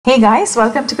Hey guys,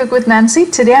 welcome to Cook with Nancy.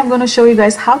 Today I'm going to show you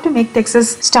guys how to make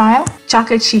Texas style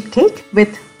chocolate sheet cake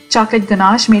with chocolate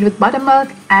ganache made with buttermilk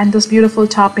and this beautiful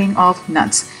topping of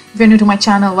nuts. If you're new to my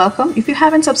channel, welcome. If you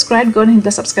haven't subscribed, go and hit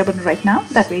the subscribe button right now.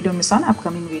 That way you don't miss on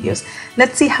upcoming videos.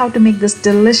 Let's see how to make this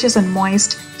delicious and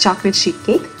moist chocolate sheet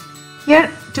cake. Here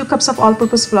 2 cups of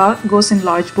all-purpose flour goes in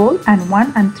large bowl and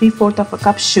 1 3/4 of a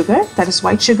cup sugar, that is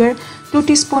white sugar, 2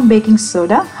 teaspoon baking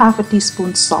soda, half a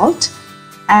teaspoon salt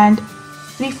and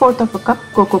 3/4 of a cup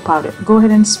cocoa powder. Go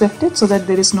ahead and swift it so that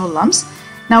there is no lumps.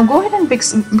 Now go ahead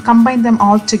and combine them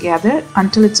all together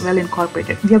until it's well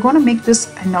incorporated. We are going to make this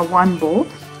in one bowl,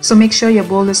 so make sure your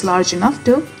bowl is large enough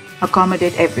to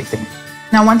accommodate everything.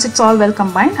 Now once it's all well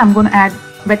combined, I'm going to add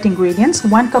wet ingredients: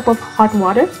 1 cup of hot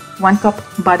water, 1 cup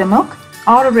buttermilk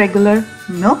or a regular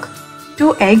milk,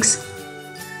 2 eggs.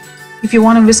 If you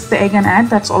want to whisk the egg and add,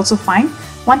 that's also fine.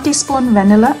 1 teaspoon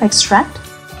vanilla extract,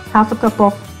 half a cup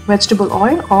of vegetable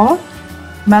oil or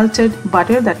melted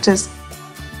butter, that is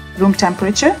room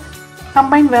temperature.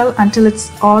 Combine well until it's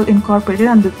all incorporated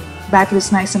and the batter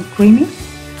is nice and creamy.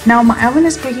 Now my oven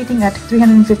is preheating at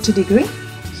 350 degree.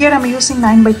 Here I'm using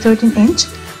 9 by 13 inch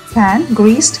pan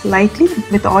greased lightly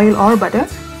with oil or butter.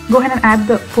 Go ahead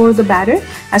and pour the batter.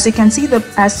 As you can see,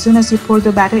 as soon as you pour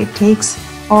the batter, it takes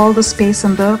all the space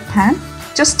in the pan.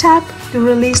 Just tap to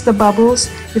release the bubbles.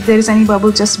 If there is any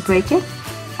bubble, just break it.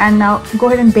 And now go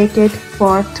ahead and bake it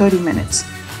for 30 minutes.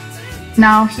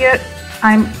 Now here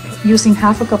I'm using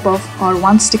half a cup of or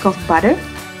 1 stick of butter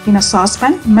in a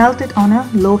saucepan. Melt it on a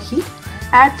low heat.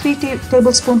 Add 3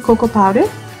 tablespoons cocoa powder.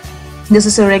 This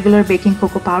is a regular baking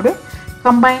cocoa powder.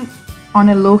 Combine on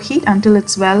a low heat until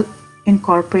it's well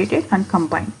incorporated and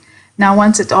combined. Now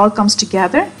once it all comes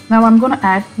together, now I'm going to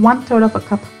add 1/3 of a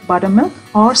cup buttermilk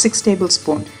or 6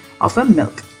 tablespoons of a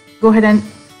milk. Go ahead and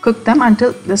cook them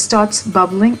until this starts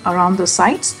bubbling around the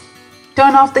sides.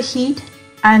 Turn off the heat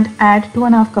and add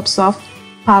 2.5 cups of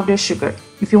powdered sugar.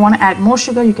 If you want to add more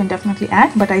sugar, you can definitely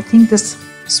add, but I think this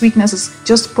sweetness is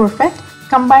just perfect.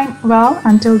 Combine well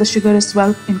until the sugar is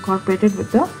well incorporated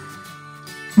with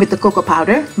the cocoa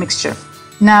powder mixture.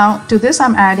 Now to this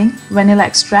I'm adding vanilla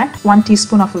extract, 1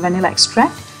 teaspoon of vanilla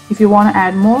extract. If you want to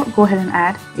add more, go ahead and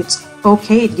add. It's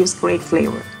okay, it gives great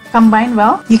flavor. Combine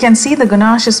well. You can see the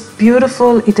ganache is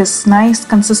beautiful. It is nice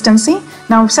consistency.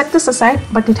 Now set this aside,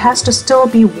 but it has to still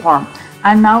be warm.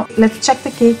 And now let's check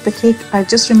the cake. The cake I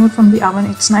just removed from the oven.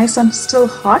 It's nice and still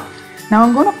hot. Now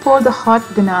I'm going to pour the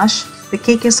hot ganache. The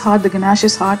cake is hot, the ganache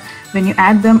is hot. When you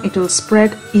add them, it will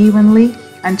spread evenly.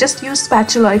 And just use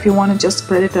spatula if you want to just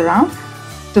spread it around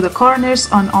to the corners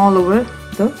and all over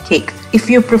the cake. If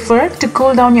you prefer to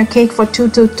cool down your cake for 2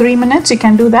 to 3 minutes, you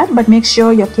can do that, but make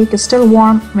sure your cake is still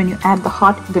warm when you add the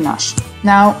hot ganache.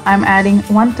 Now I'm adding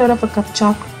 1/3 of a cup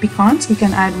chopped pecans. You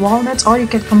can add walnuts or you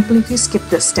can completely skip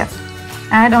this step.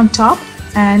 Add on top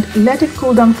and let it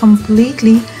cool down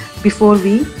completely before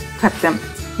we cut them.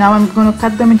 Now I'm going to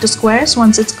cut them into squares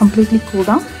once it's completely cooled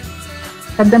down.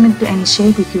 Cut them into any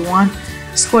shape if you want.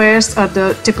 Squares are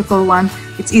the typical one.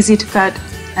 It's easy to cut.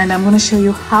 And I'm going to show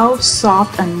you how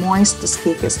soft and moist this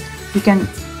cake is. You can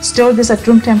store this at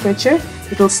room temperature.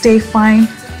 It will stay fine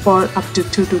for up to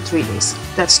 2 to 3 days.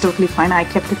 That's totally fine. I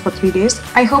kept it for 3 days.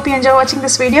 I hope you enjoy watching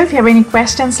this video. If you have any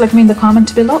questions, let me in the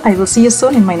comment below. I will see you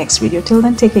soon in my next video. Till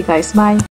then, take care guys. Bye.